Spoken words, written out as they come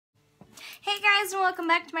Hey guys, and welcome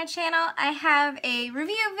back to my channel. I have a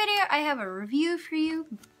review video. I have a review for you.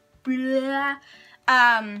 Blah.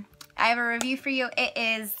 I have a review for you. It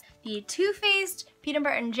is the Too Faced Peanut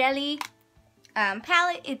Butter and Jelly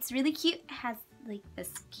palette. It's really cute. It has like this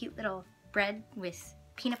cute little bread with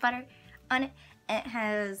peanut butter on it. It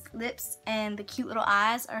has lips and the cute little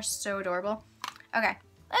eyes are so adorable. Okay,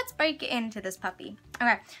 let's break into this puppy.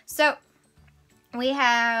 Okay, so we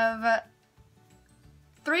have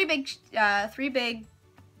three big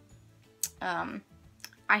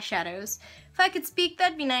eyeshadows. If I could speak,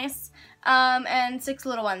 that'd be nice. And 6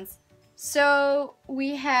 little ones. So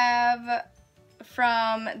we have,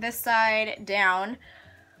 from this side down,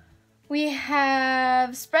 we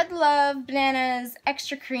have Spread the Love, Bananas,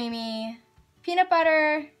 Extra Creamy, Peanut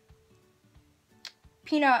Butter,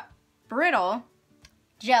 Peanut Brittle,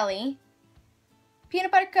 Jelly,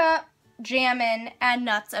 Peanut Butter Cup, Jammin', and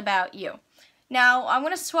Nuts About You. Now, I'm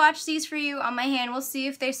going to swatch these for you on my hand. We'll see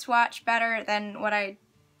if they swatch better than what I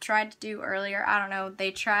tried to do earlier. I don't know.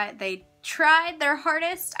 They tried their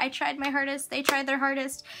hardest. I tried my hardest. They tried their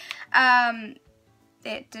hardest.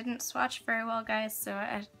 It didn't swatch very well, guys, so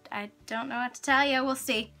I don't know what to tell you. We'll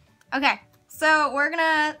see. Okay, so we're going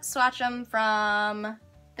to swatch them from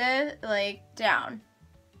the, down.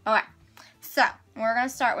 Okay, so we're going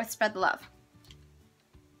to start with Spread the Love.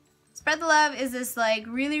 Spread the Love is this,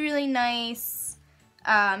 really, really nice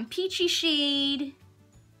peachy shade.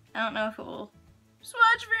 I don't know if it will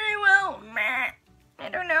swatch very well. Meh. I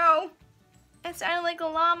don't know. It sounded like a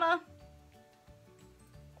llama.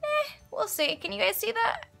 We'll see. Can you guys see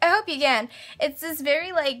that? I hope you can. It's this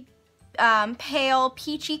very, pale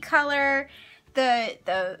peachy color.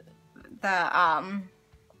 The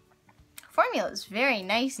formula is very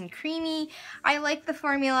nice and creamy. I like the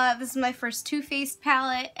formula. This is my first Too Faced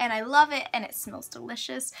palette and I love it and it smells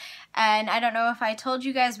delicious. And I don't know if I told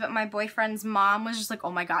you guys, but my boyfriend's mom was just like,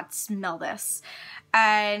 oh my god, smell this.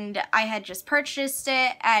 And I had just purchased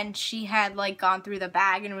it and she had gone through the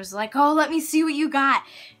bag and was like, oh, let me see what you got.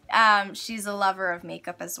 She's a lover of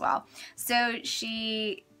makeup as well. So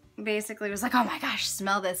she basically was like, oh my gosh,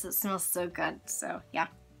 smell this. It smells so good. So yeah.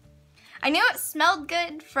 I knew it smelled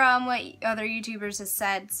good from what other YouTubers have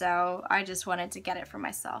said, so I just wanted to get it for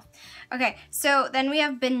myself. Okay, so then we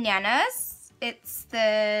have Bananas. It's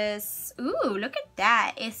this, ooh, look at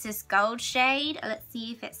that. It's this gold shade. Let's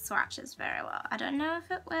see if it swatches very well. I don't know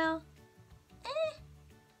if it will.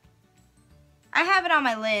 I have it on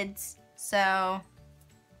my lids, so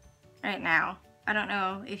right now. I don't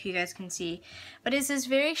know if you guys can see, but it's this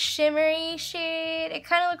very shimmery shade. It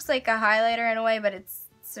kind of looks like a highlighter in a way, but it's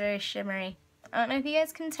very shimmery. I don't know if you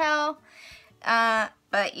guys can tell,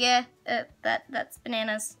 but yeah, that's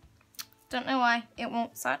Bananas. Don't know why it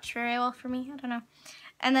won't swatch very well for me. I don't know.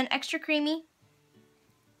 And then Extra Creamy.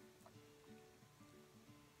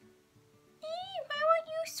 Why won't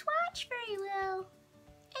you swatch very well?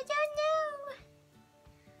 I don't know.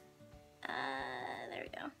 There we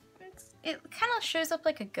go. It kind of shows up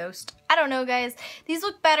like a ghost. I don't know, guys. These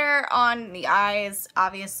look better on the eyes,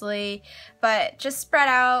 obviously, but just spread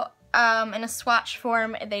out in a swatch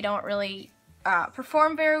form, they don't really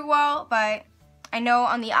perform very well, but I know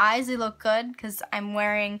on the eyes they look good because I'm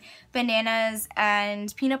wearing Bananas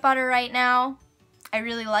and Peanut Butter right now. I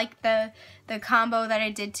really like the combo that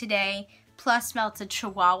I did today, plus Melted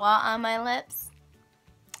Chihuahua on my lips.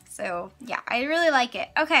 So yeah, I really like it.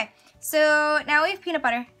 Okay, so now we have Peanut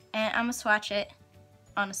Butter. And I'm gonna swatch it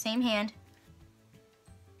on the same hand.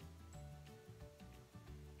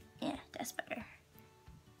 Yeah, that's better.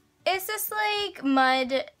 It's this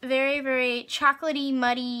mud, very, very chocolatey,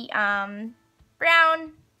 muddy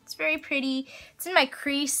brown. It's very pretty. It's in my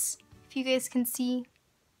crease, if you guys can see.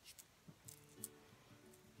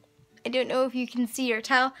 I don't know if you can see or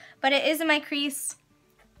tell, but it is in my crease.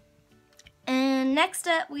 And next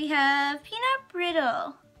up we have Peanut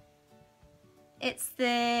Brittle. It's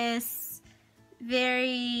this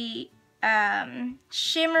very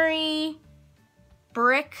shimmery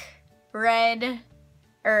brick red,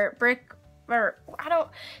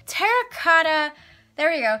 terracotta, there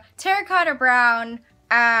we go, terracotta brown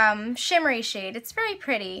shimmery shade. It's very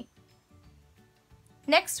pretty.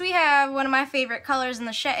 Next we have one of my favorite colors in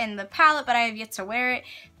the palette, but I have yet to wear it.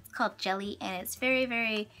 It's called Jelly, and it's very,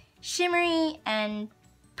 very shimmery and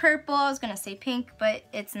purple. I was gonna say pink, but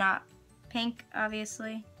it's not pink,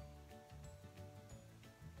 obviously.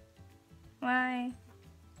 Why?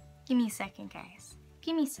 Give me a second, guys.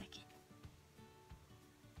 Give me a second.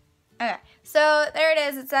 Okay, so there it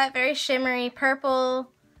is. It's that very shimmery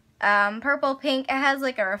purple, purple pink. It has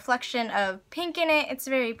a reflection of pink in it. It's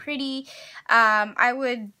very pretty. I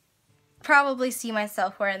would probably see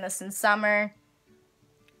myself wearing this in summer.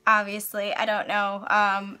 Obviously, I don't know.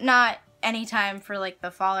 Not anytime for like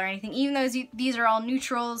the fall or anything, even though these are all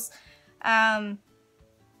neutrals.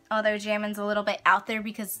 Although Jammin's a little bit out there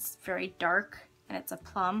because it's very dark and it's a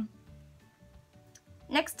plum.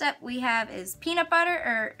 Next up we have is peanut butter,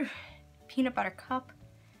 or peanut butter cup.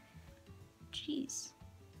 Jeez.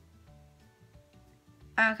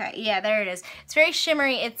 Okay, yeah, there it is. It's very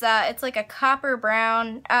shimmery. It's like a copper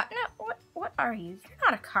brown. No, what are you? You're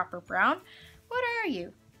not a copper brown. What are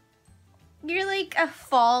you? You're like a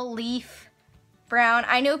fall leaf brown.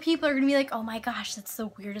 I know people are gonna be like, oh my gosh, that's the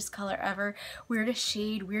weirdest color ever. Weirdest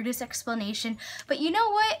shade, weirdest explanation. But you know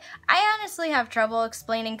what? I honestly have trouble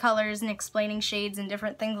explaining colors and explaining shades and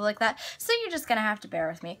different things like that. So you're just gonna have to bear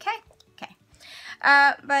with me, okay? Okay.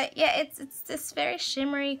 But yeah, it's this very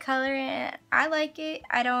shimmery color and I like it.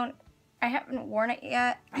 I haven't worn it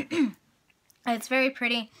yet. It's very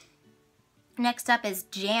pretty. Next up is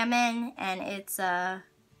Jammin, and it's a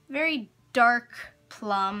very dark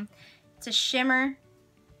plum. It's a shimmer,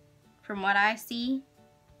 from what I see.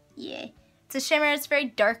 Yeah, it's a shimmer. It's very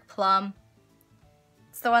dark plum.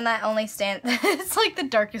 It's the one that only stands. It's like the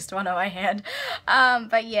darkest one on my hand.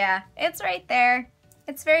 But yeah, it's right there.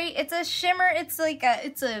 It's a shimmer. It's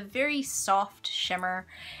a very soft shimmer.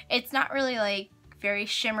 It's not really like very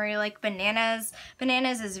shimmery like bananas.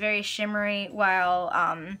 Bananas is very shimmery, while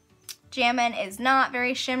Jammin is not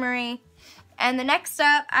very shimmery. And the next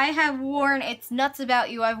up, I have worn, it's Nuts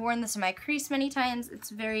About You. I've worn this in my crease many times.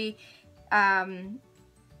 It's very, it's kind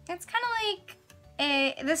of like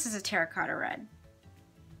this is a terracotta red.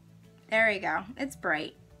 There we go. It's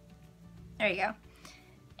bright. There you go.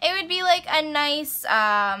 It would be like a nice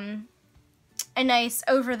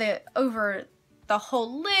over the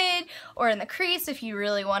whole lid or in the crease if you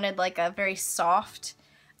really wanted like a very soft,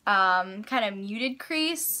 kind of muted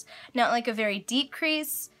crease, not like a very deep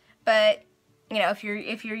crease, but you know, if you're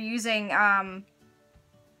using, why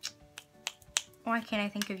can't I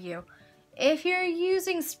think of you? If you're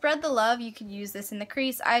using Spread the Love, you could use this in the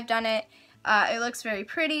crease. I've done it. It looks very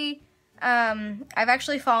pretty. I've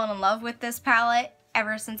actually fallen in love with this palette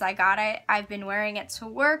ever since I got it. I've been wearing it to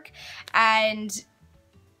work, and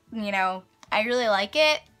you know, I really like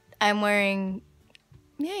it. I'm wearing,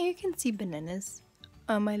 yeah, you can see bananas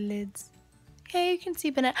on my lids. Yeah, you can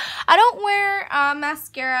see banana. I don't wear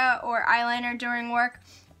mascara or eyeliner during work.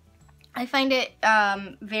 I find it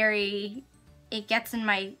it gets in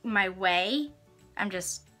my way. I'm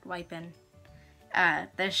just wiping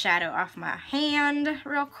the shadow off my hand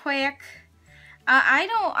real quick. I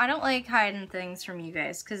don't like hiding things from you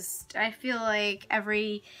guys because I feel like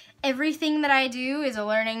everything that I do is a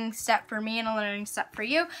learning step for me and a learning step for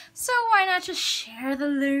you. So why not just share the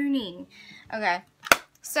learning? Okay.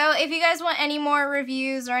 So if you guys want any more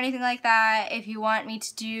reviews or anything like that, if you want me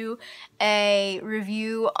to do a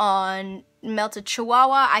review on Melted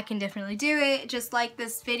Chihuahua, I can definitely do it. Just like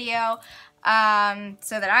this video,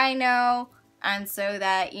 so that I know and so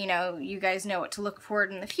that, you know, you guys know what to look for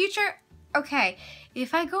in the future. Okay,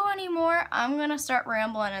 if I go any more, I'm gonna start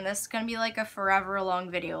rambling and this is gonna be like a forever long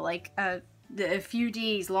video, like a few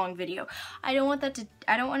days long video. I don't want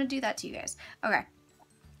to do that to you guys. Okay,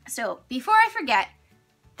 so before I forget,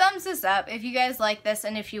 thumbs this up if you guys like this,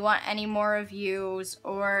 and if you want any more reviews,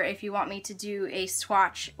 or if you want me to do a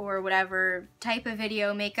swatch or whatever type of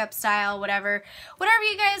video, makeup style, whatever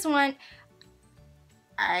you guys want,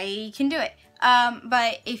 I can do it.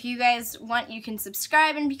 But if you guys want, you can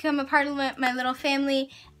subscribe and become a part of my little family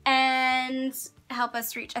and help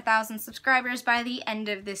us reach 1,000 subscribers by the end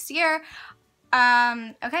of this year. Okay,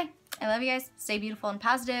 I love you guys. Stay beautiful and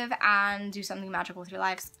positive and do something magical with your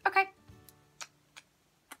lives. Okay.